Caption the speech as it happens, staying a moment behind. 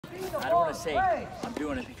I don't want to say I'm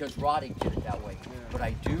doing it because Roddy did it that way, but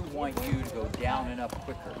I do want you to go down and up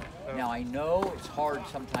quicker. Now I know it's hard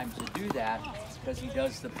sometimes to do that because he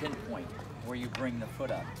does the pinpoint where you bring the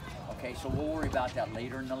foot up. Okay, so we'll worry about that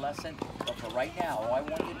later in the lesson, but for right now, all I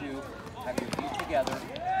want you to do, have your feet together,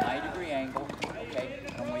 90-degree angle, okay,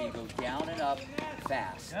 and when you go down and up,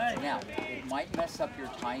 fast. Now, it might mess up your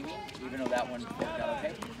timing, even though that one worked out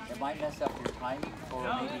okay. It might mess up your timing for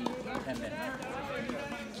maybe 10 minutes.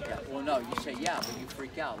 Yeah, well, no, you say, yeah, but you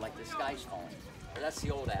freak out like the sky's falling. That's the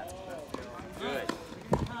old app. Good.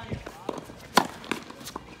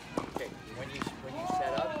 Okay, when you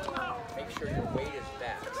set up, make sure your weight is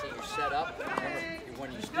back. See, you're set up, and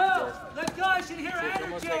when you Let's go! Let's go! I should hear so it's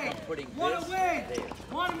almost like I'm putting Want this to win! there.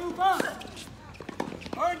 Want to move up!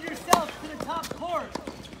 Earn yourself to the top court!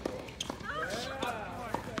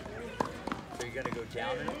 So you're going to go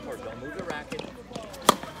down and up court. Don't move the racket.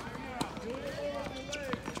 Do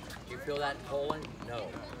you feel that pulling? No.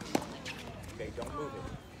 Okay, don't move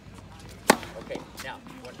it. Okay, now,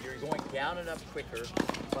 when you're going down and up quicker,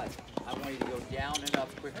 but I want you to go down and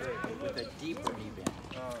up quicker with a deeper knee bend.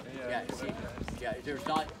 Yeah, see, yeah, there's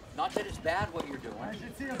not that it's bad what you're doing.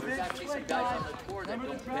 There's actually some guys on the tour that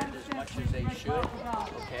don't bend as much as they should,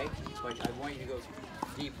 okay? But I want you to go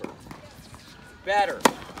deeper. Better.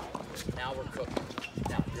 Now we're cooking.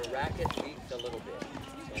 Now, your racket leaks a little bit.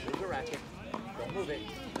 Don't move the racket. Don't move it.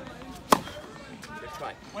 Good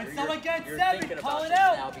try. When someone gets you're seven, thinking call about it this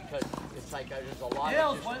out. now because it's like there's a lot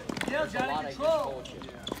Dale's, of Dale's out of I control. just told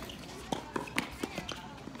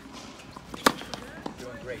you.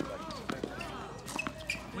 Doing great, buddy.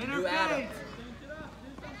 Winner You Adam. pays.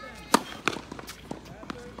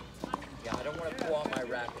 Yeah, I don't want to pull out my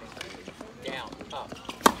racket. Down, up.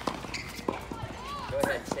 Go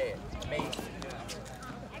ahead, say it. Amazing.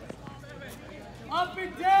 Up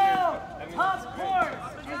and down! Top court!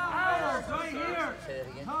 Hours right here! Say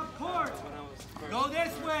that again. Top court! Go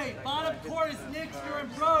this way! Bottom court is Nixter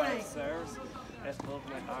and Brody!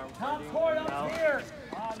 Top court up here!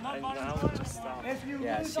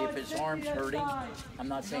 Yeah, see if his arm's hurting. I'm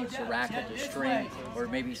not saying it's a racket, the string, or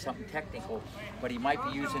maybe something technical, but he might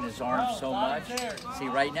be using his arm so much. See,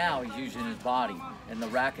 right now he's using his body, and the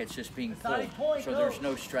racket's just being pulled, so there's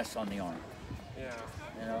no stress on the arm.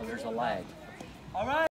 You know, there's a lag. All right.